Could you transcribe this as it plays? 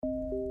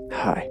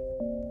Hi,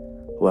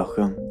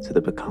 welcome to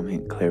the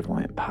Becoming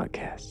Clairvoyant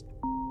podcast.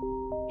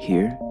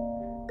 Here,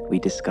 we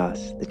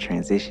discuss the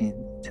transition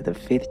to the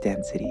fifth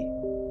density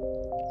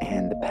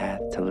and the path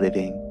to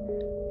living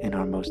in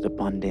our most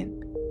abundant,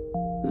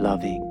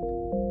 loving,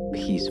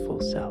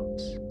 peaceful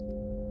selves.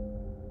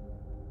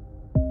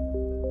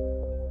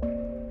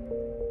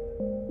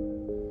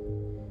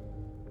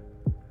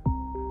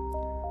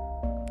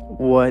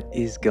 What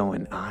is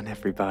going on,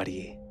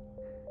 everybody?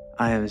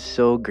 I am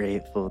so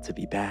grateful to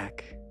be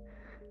back.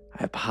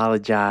 I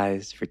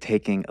apologize for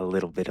taking a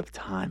little bit of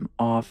time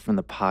off from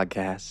the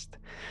podcast.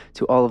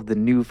 To all of the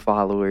new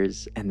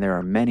followers, and there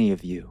are many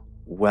of you,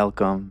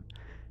 welcome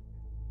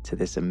to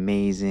this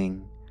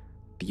amazing,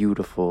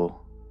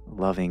 beautiful,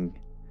 loving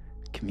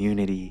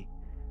community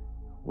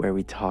where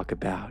we talk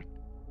about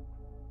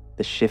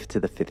the shift to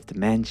the fifth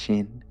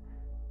dimension,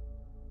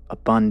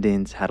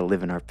 abundance, how to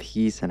live in our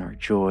peace and our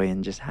joy,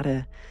 and just how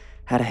to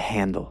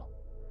handle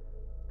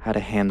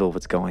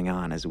what's going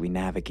on as we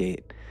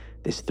navigate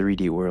this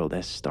 3D world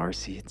as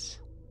starseeds.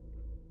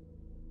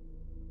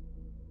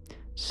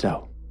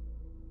 So,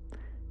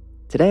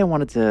 today I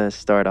wanted to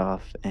start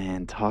off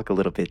and talk a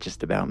little bit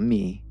just about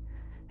me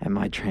and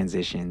my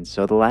transition.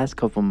 So the last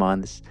couple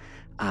months,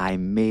 I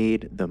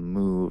made the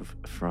move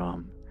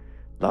from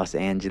Los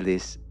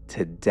Angeles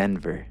to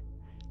Denver.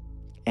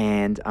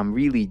 And I'm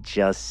really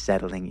just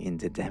settling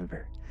into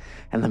Denver.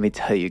 And let me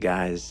tell you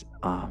guys,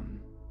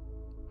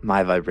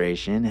 my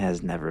vibration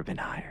has never been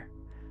higher.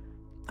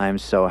 I'm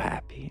so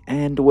happy.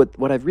 And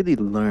what I've really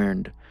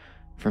learned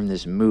from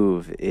this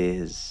move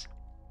is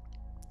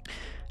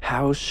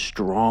how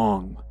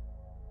strong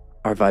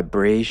our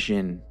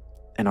vibration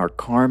and our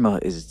karma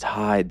is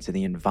tied to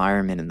the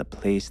environment and the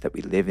place that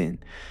we live in.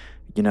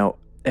 You know,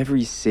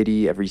 every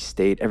city, every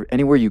state,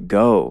 anywhere you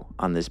go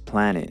on this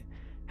planet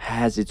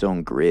has its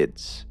own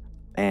grids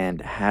and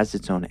has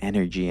its own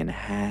energy and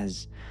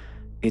has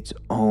its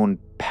own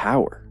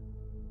power,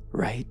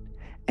 right?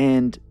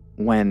 And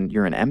when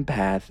you're an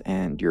empath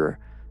and you're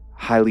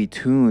highly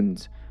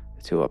tuned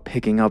to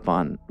picking up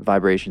on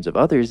vibrations of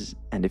others,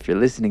 and if you're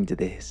listening to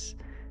this,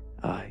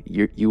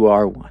 you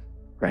are one,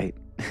 right?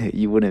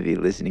 You wouldn't be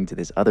listening to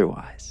this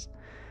otherwise.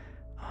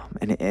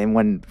 And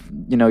when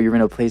you're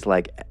in a place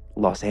like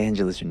Los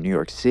Angeles or New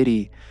York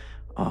City,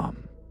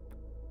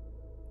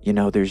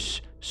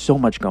 there's so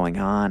much going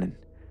on, and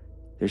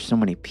there's so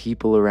many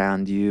people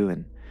around you,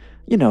 and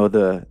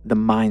the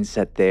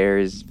mindset there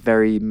is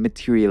very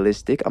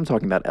materialistic. I'm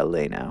talking about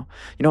LA now.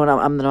 And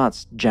I'm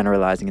not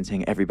generalizing and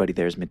saying everybody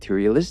there is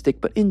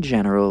materialistic, but in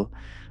general,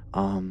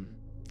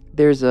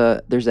 there's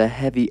a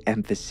heavy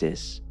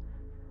emphasis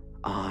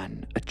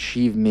on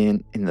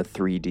achievement in the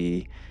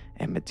 3D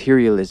and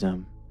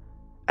materialism,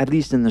 at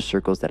least in the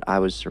circles that I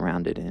was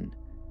surrounded in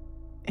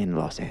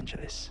Los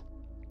Angeles.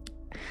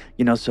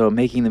 So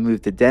making the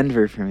move to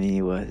Denver for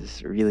me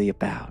was really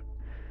about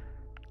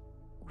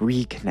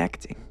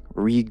reconnecting,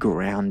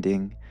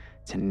 regrounding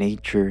to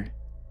nature.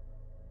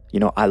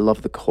 I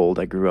love the cold.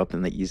 I grew up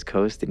in the East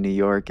Coast in New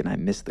York, and I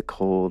miss the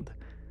cold.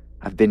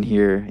 I've been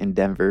here in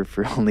Denver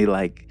for only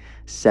like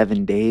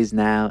 7 days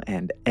now,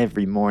 and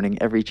every morning,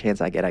 every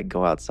chance I get, I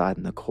go outside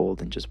in the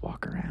cold and just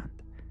walk around.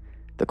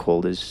 The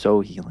cold is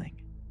so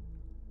healing.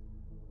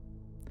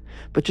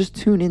 But just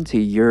tune into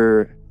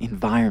your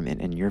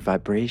environment and your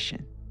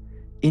vibration.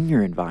 In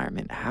your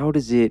environment, how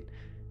does it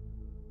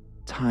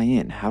tie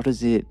in? How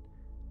does it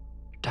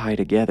tie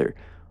together?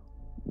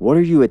 What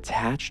are you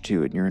attached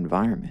to in your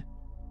environment?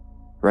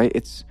 Right?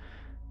 That's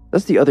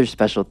the other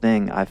special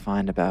thing I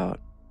find about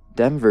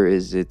Denver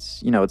is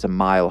it's a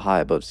mile high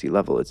above sea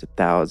level. It's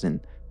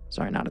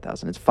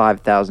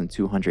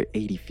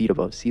 5,280 feet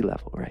above sea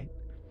level, right?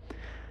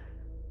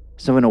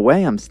 So in a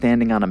way, I'm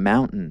standing on a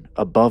mountain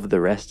above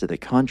the rest of the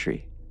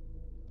country.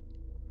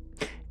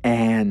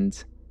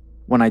 And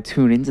when I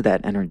tune into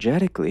that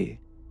energetically,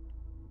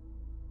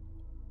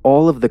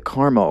 all of the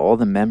karma, all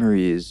the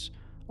memories,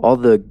 all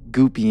the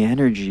goopy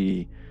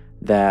energy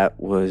that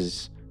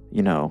was,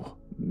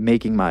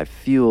 making my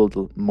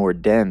field more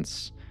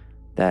dense,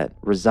 that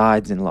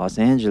resides in Los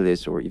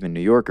Angeles or even New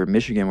York or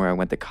Michigan where I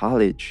went to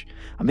college,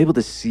 I'm able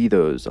to see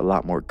those a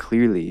lot more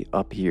clearly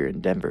up here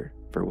in Denver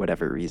for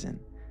whatever reason.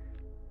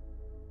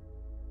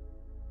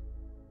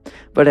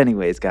 But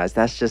anyways, guys,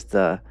 that's just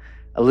a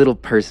little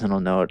personal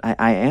note.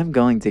 I am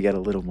going to get a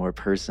little more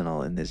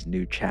personal in this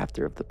new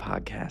chapter of the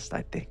podcast,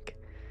 I think.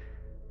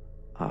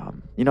 I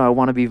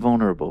want to be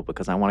vulnerable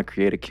because I want to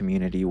create a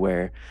community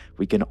where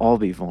we can all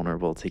be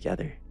vulnerable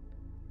together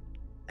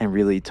and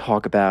really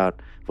talk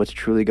about what's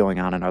truly going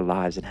on in our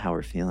lives and how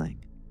we're feeling.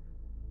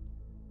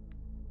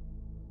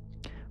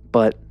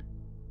 But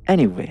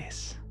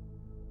anyways,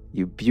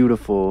 you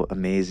beautiful,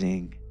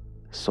 amazing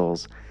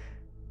souls,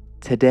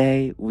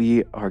 today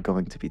we are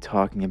going to be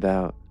talking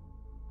about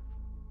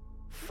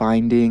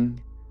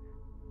finding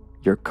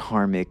your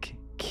karmic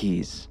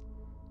keys.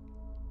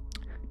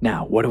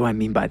 Now, what do I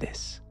mean by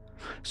this?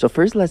 So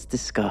first, let's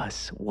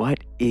discuss what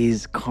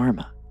is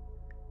karma.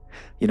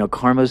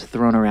 Karma's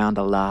thrown around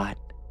a lot.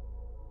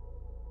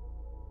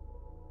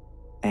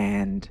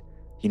 And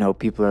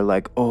People are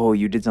like, oh,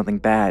 you did something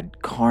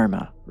bad,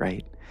 karma,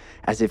 right?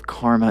 As if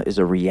karma is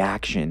a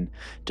reaction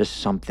to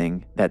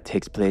something that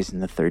takes place in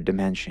the third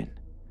dimension.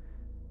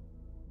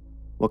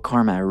 What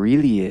karma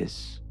really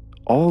is,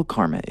 all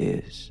karma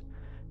is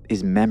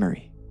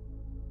memory.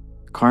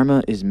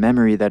 Karma is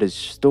memory that is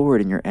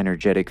stored in your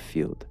energetic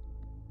field,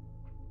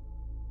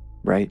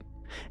 right?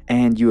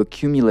 And you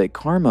accumulate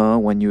karma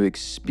when you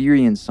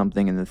experience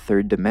something in the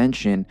third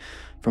dimension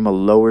from a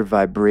lower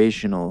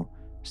vibrational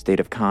state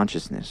of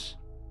consciousness.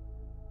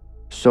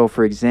 So,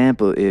 for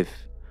example, if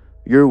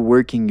you're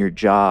working your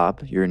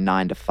job, your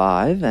 9 to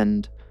 5,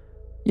 and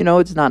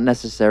it's not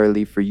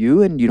necessarily for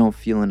you and you don't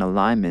feel in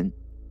alignment,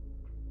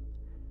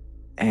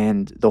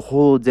 and the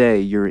whole day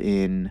you're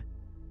in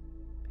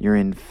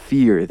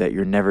fear that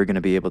you're never going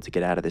to be able to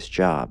get out of this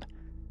job,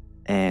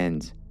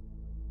 and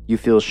you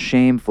feel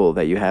shameful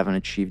that you haven't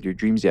achieved your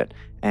dreams yet,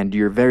 and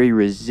you're very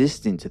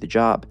resistant to the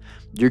job,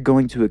 you're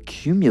going to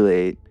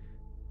accumulate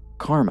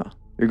karma.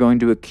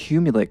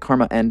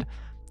 And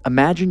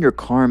imagine your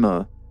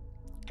karma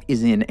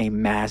is in a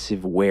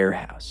massive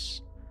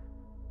warehouse.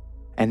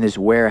 And this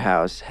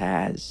warehouse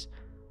has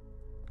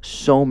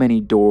so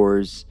many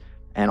doors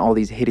and all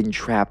these hidden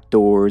trap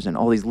doors and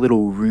all these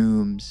little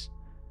rooms.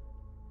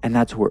 And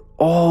that's where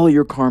all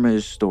your karma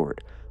is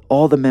stored.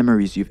 All the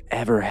memories you've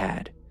ever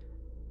had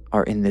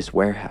are in this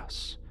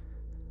warehouse.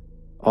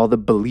 All the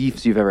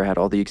beliefs you've ever had,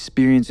 all the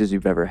experiences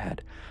you've ever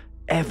had,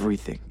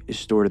 everything is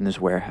stored in this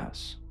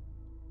warehouse.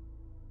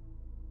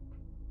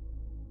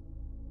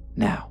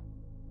 Now,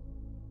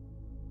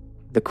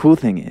 the cool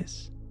thing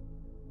is,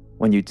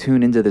 when you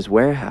tune into this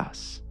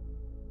warehouse,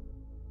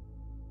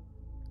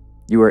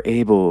 you are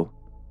able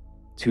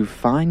to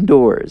find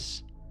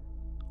doors,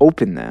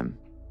 open them,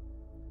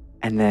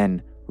 and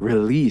then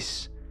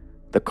release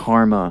the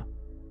karma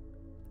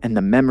and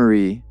the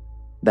memory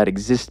that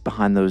exists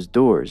behind those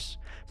doors,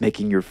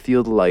 making your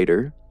field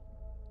lighter,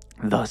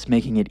 thus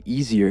making it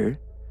easier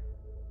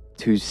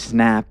to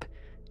snap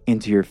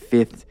into your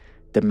fifth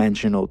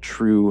dimensional,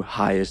 true,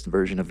 highest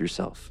version of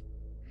yourself.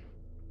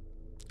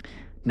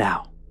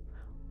 Now,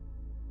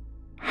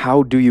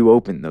 how do you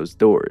open those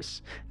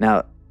doors?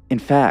 Now, in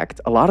fact,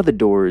 a lot of the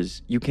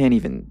doors you can't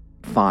even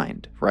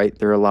find, right?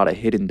 There are a lot of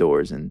hidden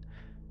doors, and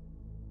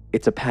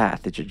it's a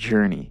path, it's a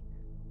journey.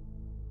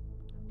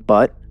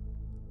 But,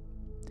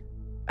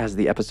 as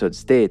the episode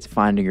states,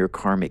 finding your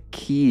karmic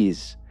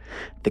keys,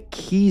 the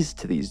keys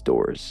to these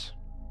doors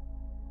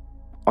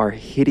are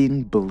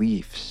hidden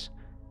beliefs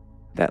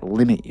that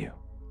limit you.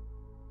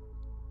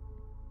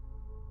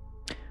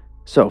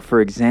 So,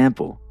 for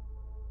example,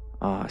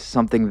 a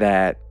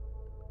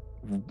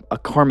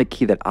karmic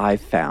key that I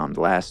found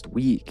last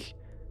week.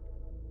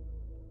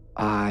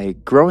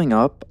 Growing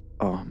up,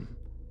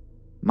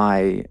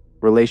 my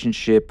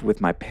relationship with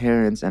my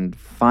parents and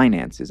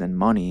finances and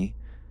money,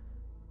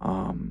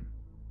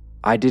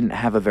 I didn't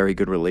have a very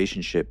good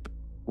relationship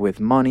with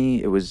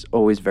money. It was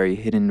always very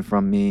hidden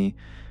from me.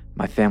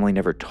 My family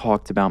never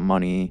talked about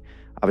money.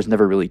 I was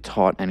never really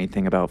taught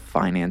anything about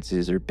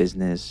finances or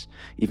business,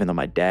 even though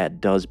my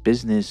dad does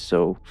business,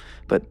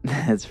 but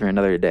that's for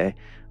another day.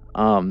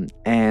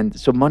 And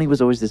so money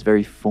was always this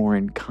very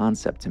foreign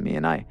concept to me,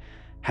 and I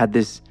had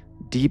this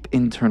deep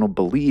internal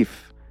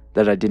belief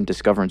that I didn't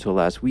discover until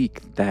last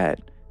week, that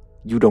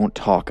you don't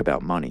talk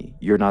about money.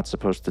 You're not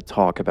supposed to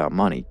talk about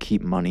money.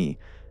 Keep money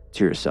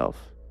to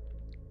yourself.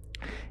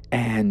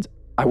 And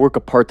I work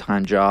a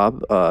part-time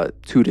job,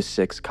 2 to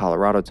 6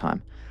 Colorado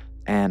time.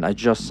 And I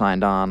just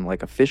signed on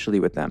officially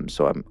with them.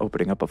 So I'm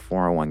opening up a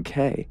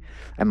 401k.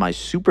 And my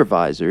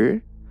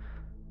supervisor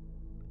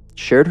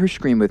shared her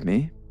screen with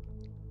me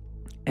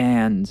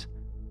and,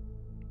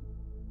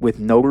 with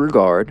no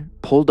regard,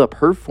 pulled up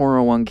her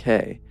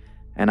 401k.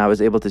 And I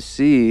was able to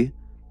see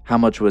how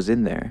much was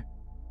in there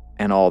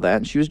and all that.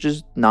 And she was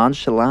just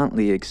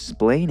nonchalantly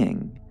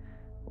explaining,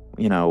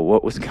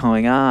 what was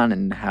going on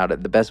and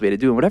the best way to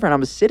do it and whatever. And I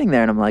was sitting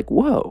there and I'm like,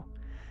 whoa.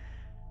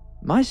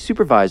 My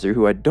supervisor,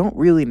 who I don't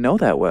really know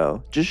that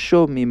well, just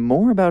showed me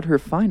more about her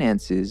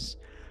finances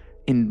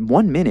in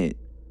 1 minute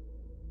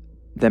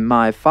than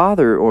my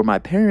father or my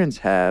parents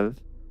have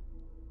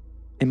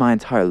in my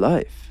entire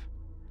life.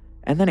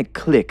 And then it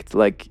clicked,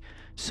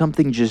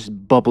 something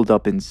just bubbled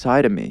up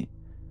inside of me,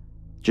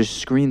 just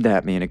screamed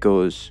at me, and it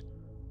goes,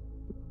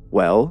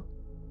 well,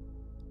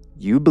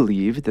 you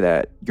believed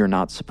that you're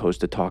not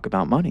supposed to talk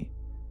about money.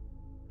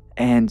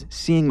 And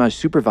seeing my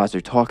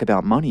supervisor talk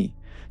about money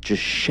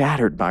just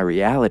shattered my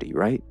reality,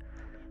 right?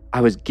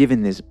 I was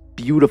given this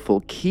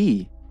beautiful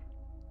key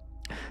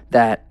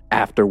that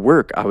after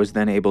work I was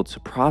then able to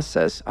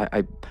process.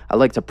 I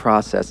like to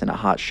process in a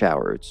hot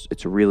shower.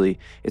 It's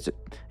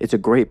a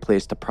great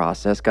place to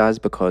process, guys,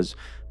 because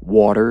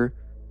water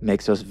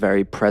makes us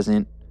very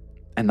present,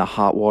 and the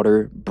hot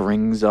water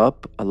brings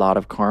up a lot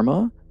of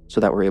karma so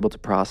that we're able to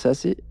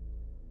process it.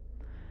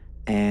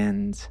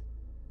 And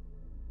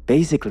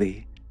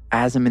basically,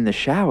 as I'm in the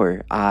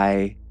shower,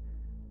 I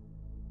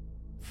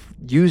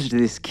used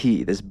this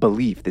key, this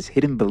belief, this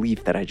hidden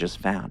belief that I just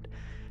found,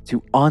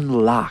 to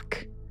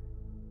unlock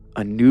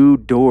a new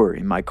door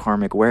in my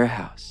karmic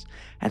warehouse.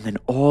 And then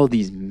all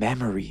these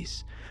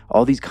memories,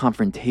 all these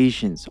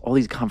confrontations, all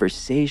these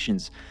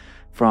conversations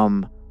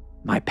from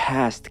my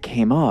past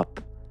came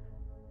up.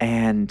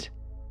 And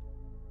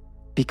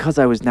because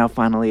I was now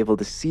finally able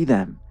to see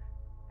them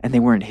and they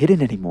weren't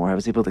hidden anymore, I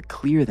was able to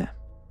clear them.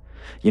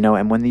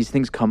 And when these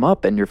things come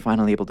up and you're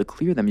finally able to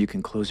clear them, you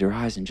can close your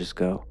eyes and just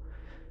go,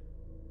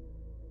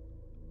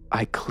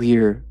 I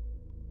clear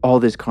all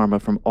this karma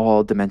from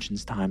all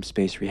dimensions, time,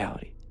 space,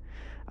 reality.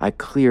 I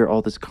clear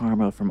all this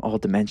karma from all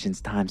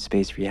dimensions, time,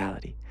 space,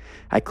 reality.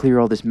 I clear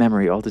all this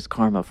memory, all this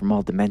karma from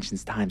all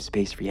dimensions, time,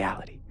 space,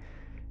 reality.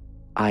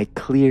 I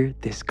clear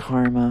this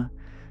karma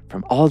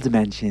from all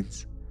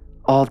dimensions,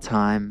 all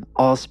time,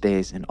 all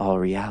space, and all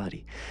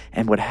reality.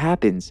 And what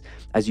happens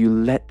as you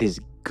let this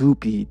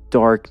goopy,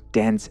 dark,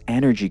 dense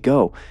energy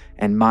go,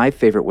 and my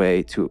favorite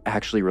way to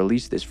actually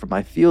release this from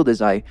my field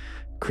is I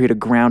create a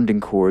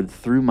grounding cord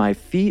through my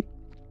feet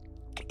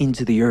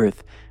into the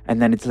earth.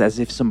 And then it's as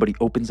if somebody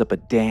opens up a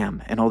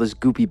dam and all this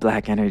goopy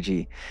black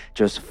energy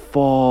just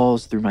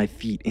falls through my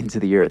feet into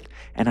the earth.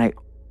 And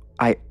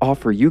I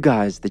offer you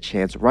guys the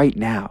chance right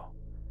now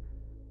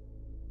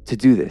to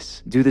do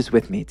this. Do this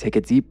with me. Take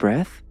a deep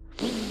breath.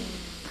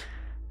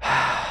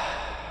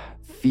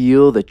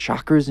 Feel the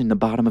chakras in the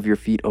bottom of your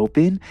feet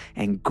open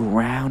and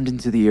ground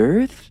into the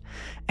earth.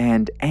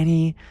 And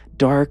any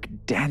dark,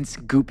 dense,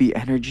 goopy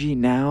energy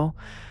now,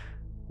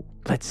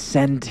 let's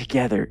send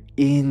together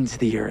into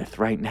the earth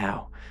right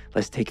now.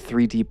 Let's take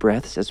 3 deep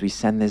breaths as we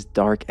send this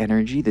dark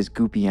energy, this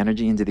goopy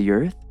energy into the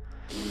earth.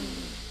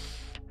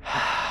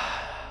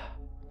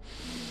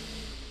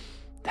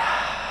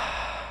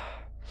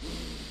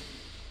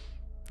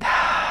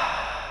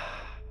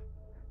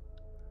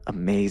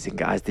 Amazing,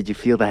 guys. Did you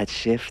feel that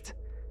shift?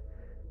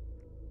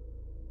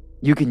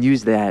 You can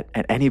use that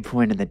at any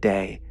point in the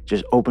day.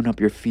 Just open up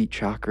your feet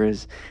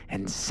chakras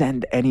and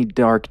send any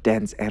dark,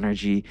 dense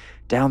energy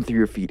down through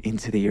your feet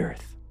into the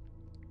earth.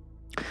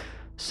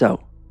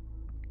 So,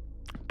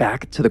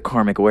 back to the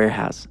karmic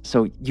warehouse.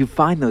 So you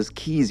find those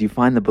keys, you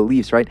find the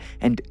beliefs, right?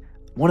 And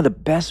one of the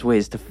best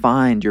ways to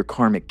find your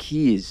karmic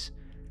keys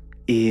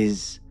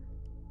is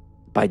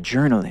by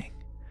journaling.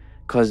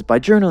 Because by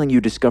journaling, you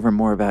discover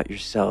more about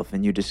yourself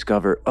and you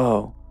discover,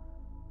 I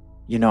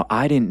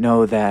didn't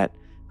know that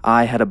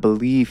I had a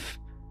belief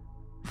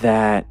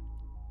that,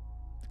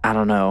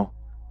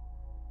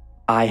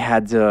 I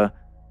had to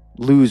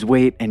lose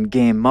weight and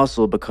gain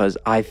muscle because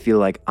I feel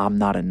like I'm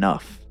not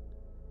enough.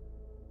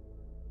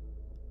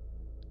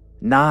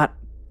 Not,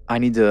 I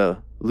need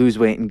to lose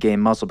weight and gain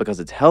muscle because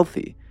it's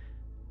healthy,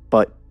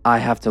 but I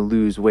have to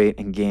lose weight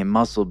and gain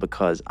muscle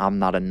because I'm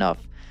not enough,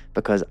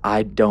 because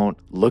I don't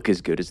look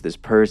as good as this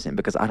person,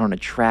 because I don't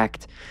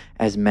attract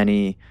as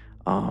many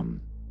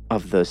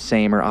of the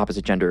same or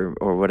opposite gender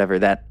or whatever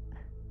that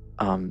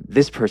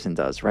this person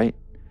does, right?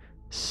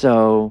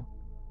 So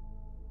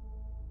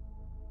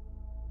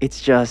it's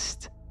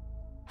just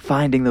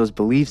finding those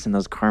beliefs and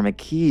those karmic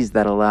keys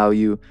that allow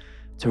you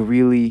to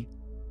really,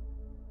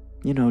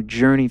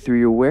 journey through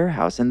your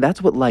warehouse. And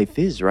that's what life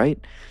is, right?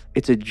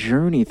 It's a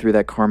journey through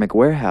that karmic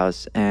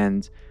warehouse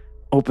and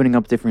opening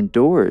up different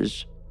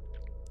doors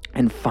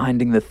and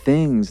finding the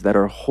things that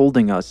are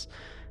holding us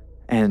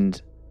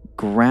and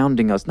not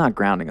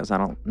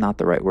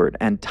the right word,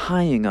 and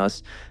tying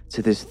us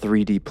to this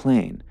 3D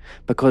plane.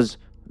 Because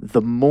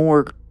the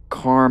more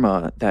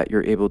karma that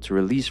you're able to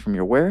release from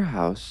your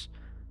warehouse,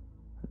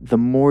 the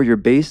more your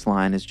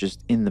baseline is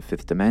just in the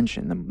 5th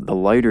dimension, the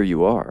lighter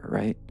you are,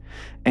 right?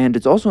 And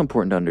it's also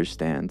important to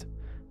understand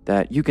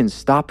that you can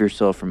stop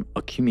yourself from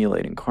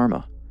accumulating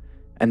karma.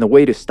 And the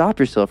way to stop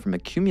yourself from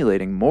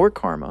accumulating more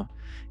karma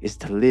is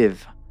to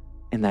live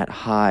in that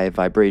high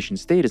vibration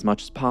state as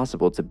much as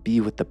possible, to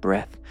be with the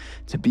breath,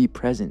 to be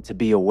present, to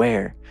be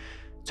aware,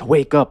 to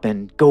wake up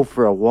and go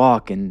for a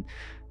walk and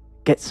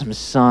get some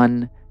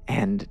sun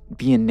and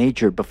be in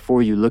nature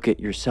before you look at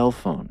your cell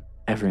phone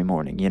every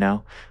morning,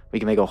 We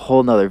can make a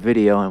whole nother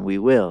video, and we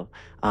will,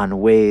 on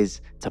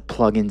ways to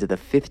plug into the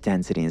 5th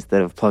density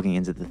instead of plugging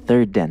into the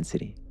 3rd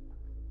density.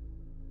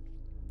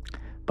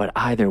 But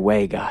either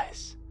way,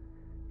 guys,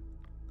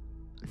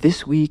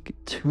 this week,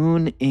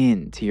 tune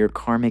in to your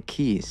karmic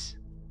keys.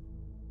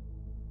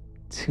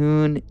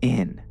 Tune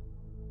in.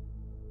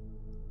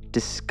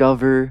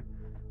 Discover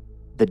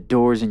the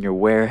doors in your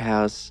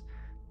warehouse.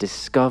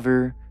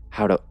 Discover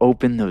how to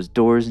open those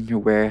doors in your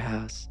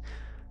warehouse.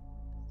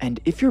 And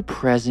if you're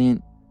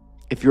present,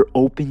 if you're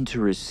open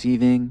to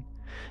receiving,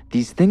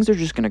 these things are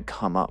just going to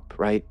come up,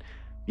 right?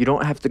 You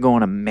don't have to go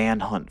on a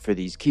manhunt for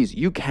these keys.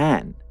 You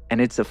can, and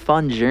it's a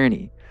fun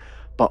journey.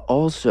 But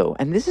also,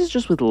 and this is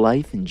just with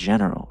life in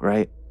general,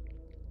 right?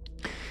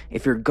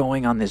 If you're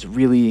going on this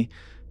really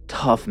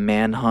tough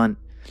manhunt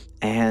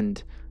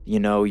and,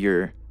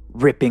 you're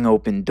ripping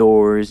open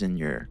doors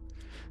and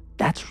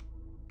that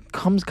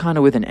comes kind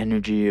of with an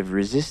energy of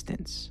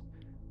resistance.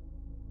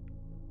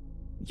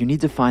 You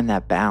need to find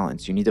that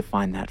balance. You need to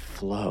find that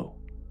flow.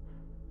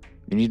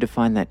 You need to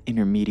find that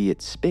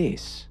intermediate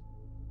space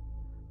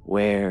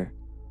where,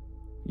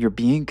 You're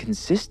being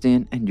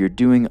consistent and you're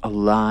doing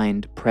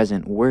aligned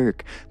present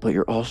work, but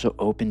you're also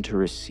open to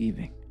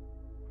receiving.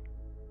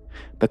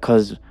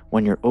 Because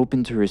when you're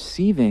open to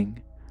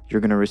receiving, you're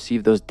going to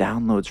receive those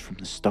downloads from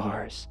the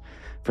stars,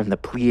 from the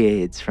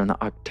Pleiades, from the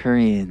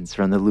Arcturians,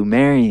 from the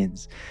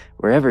Lumerians,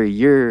 wherever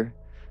your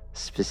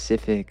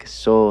specific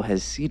soul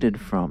has seeded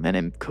from. And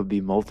it could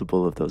be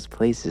multiple of those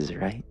places,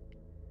 right?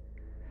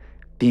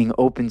 Being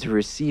open to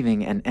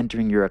receiving and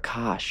entering your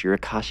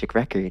Akashic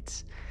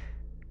records,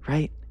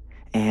 right?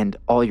 And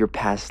all your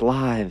past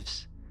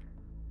lives.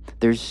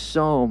 There's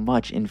so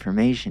much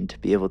information to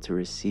be able to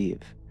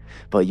receive,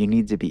 but you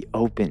need to be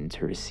open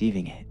to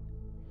receiving it.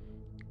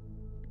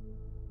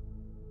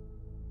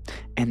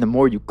 And the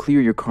more you clear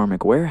your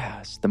karmic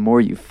warehouse, the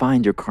more you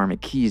find your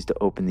karmic keys to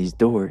open these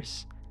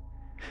doors,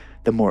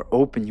 the more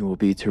open you will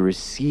be to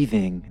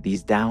receiving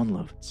these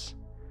downloads.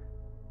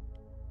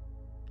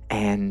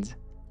 And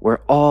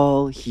we're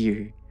all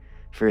here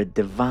for a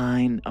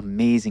divine,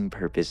 amazing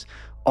purpose.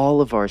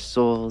 All of our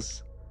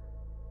souls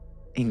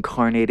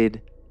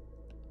incarnated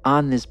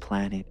on this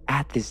planet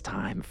at this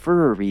time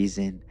for a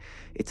reason.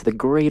 It's the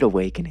Great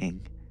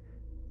Awakening.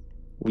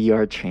 We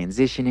are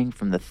transitioning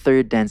from the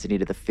 3rd density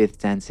to the 5th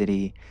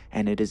density,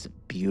 and it is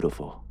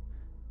beautiful.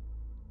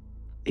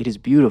 It is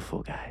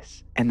beautiful,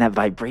 guys. And that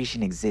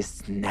vibration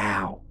exists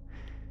now.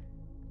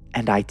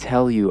 And I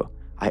tell you,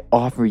 I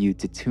offer you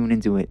to tune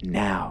into it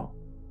now.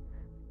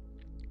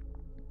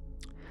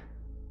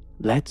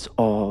 Let's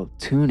all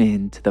tune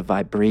in to the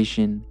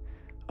vibration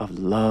of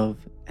love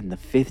and the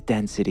 5th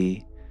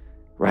density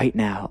right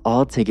now,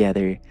 all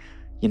together.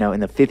 You know, in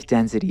the 5th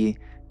density,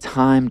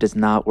 time does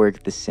not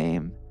work the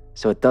same.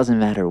 So it doesn't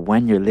matter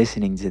when you're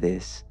listening to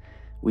this.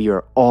 We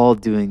are all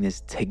doing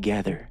this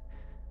together.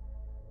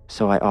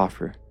 So I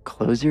offer,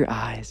 close your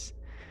eyes,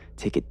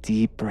 take a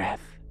deep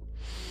breath.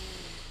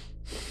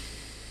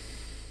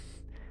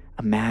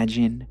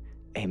 Imagine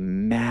a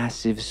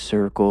massive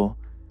circle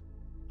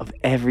of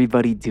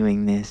everybody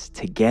doing this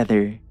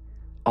together,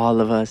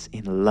 all of us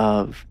in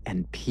love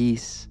and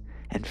peace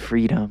and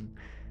freedom,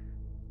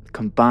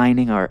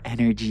 combining our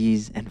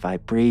energies and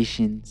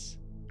vibrations.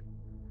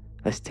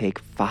 Let's take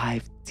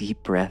 5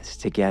 deep breaths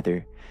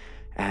together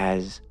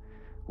as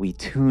we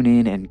tune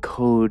in and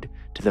code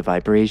to the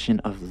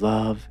vibration of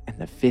love and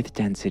the 5th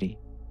density.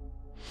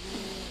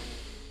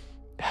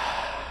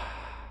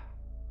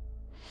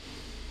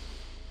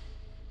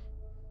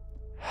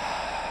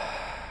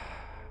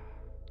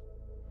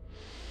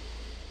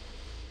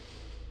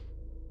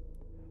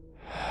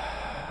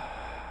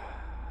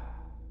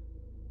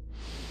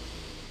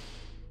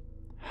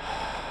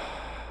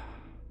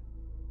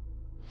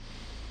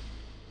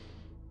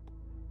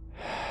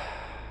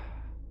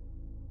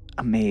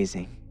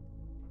 Amazing.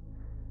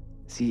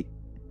 See,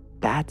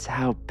 that's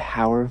how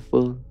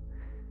powerful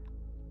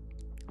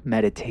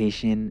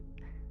meditation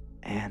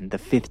and the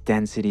 5th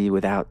density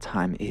without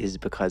time is,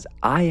 because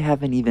I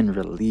haven't even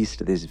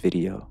released this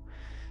video.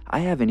 I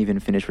haven't even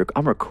finished.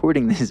 I'm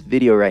recording this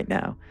video right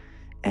now,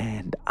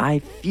 and I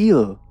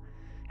feel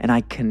and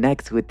I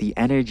connect with the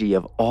energy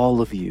of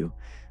all of you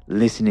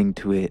listening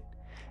to it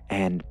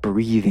and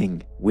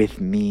breathing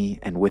with me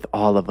and with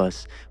all of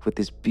us, with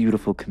this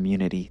beautiful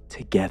community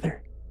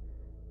together.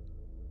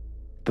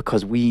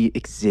 Because we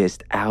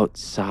exist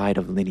outside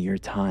of linear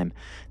time.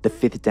 The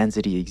 5th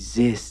density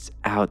exists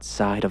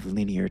outside of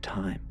linear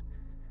time.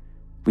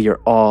 We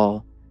are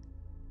all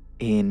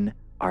in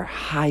our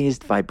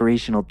highest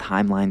vibrational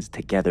timelines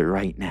together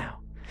right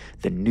now.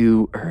 The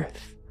new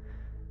earth.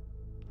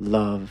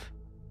 Love,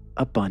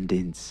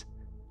 abundance,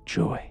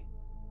 joy,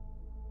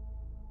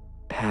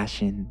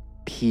 passion,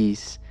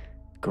 peace,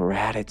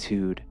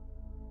 gratitude.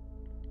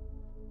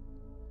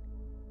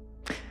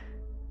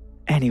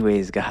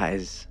 Anyways,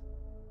 guys,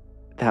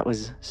 that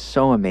was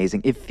so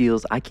amazing. It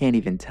feels, I can't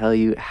even tell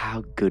you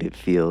how good it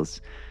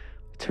feels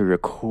to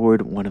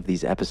record one of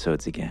these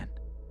episodes again.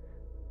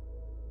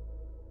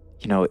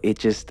 You know, it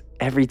just,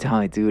 every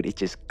time I do it, it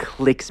just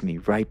clicks me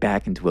right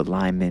back into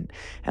alignment.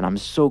 And I'm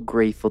so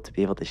grateful to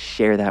be able to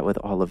share that with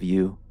all of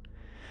you.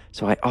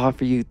 So I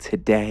offer you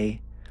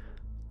today,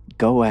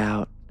 go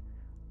out,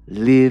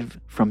 live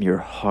from your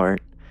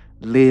heart,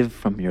 live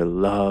from your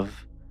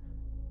love.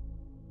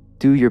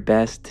 Do your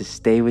best to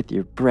stay with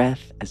your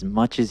breath as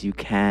much as you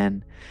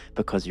can,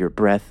 because your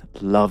breath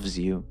loves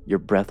you. Your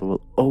breath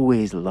will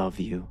always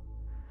love you.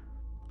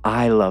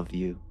 I love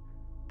you.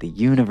 The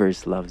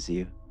universe loves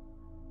you.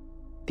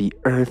 The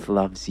earth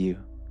loves you.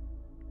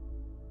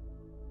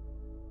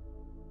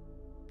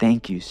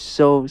 Thank you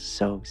so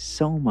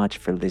much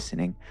for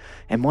listening.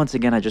 And once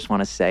again, I just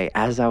want to say,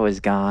 as I was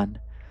gone,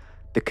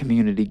 the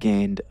community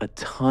gained a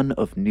ton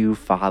of new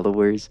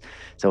followers.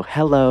 So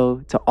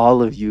hello to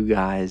all of you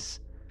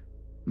guys.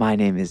 My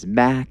name is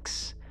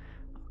Max.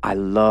 I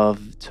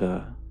love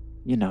to,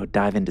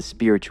 dive into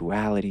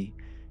spirituality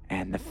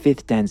and the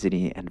 5th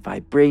density and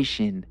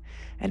vibration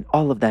and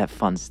all of that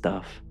fun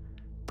stuff.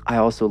 I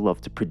also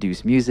love to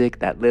produce music.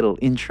 That little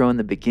intro in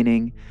the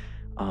beginning,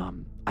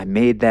 I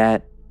made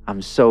that.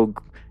 I'm so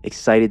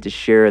excited to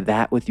share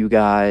that with you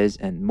guys,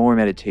 and more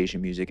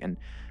meditation music and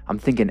I'm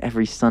thinking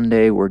every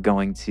Sunday we're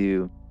going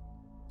to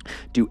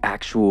do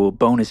actual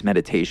bonus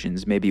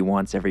meditations, maybe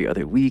once every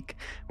other week,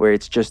 where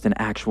it's just an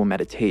actual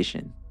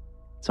meditation.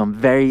 So I'm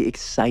very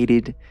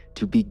excited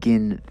to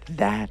begin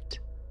that.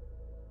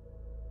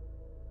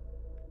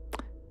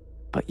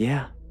 But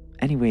yeah,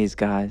 anyways,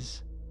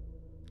 guys,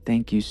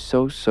 thank you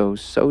so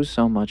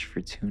much for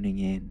tuning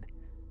in.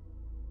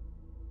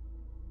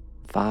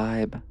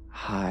 Vibe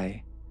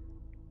high.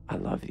 I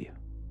love you.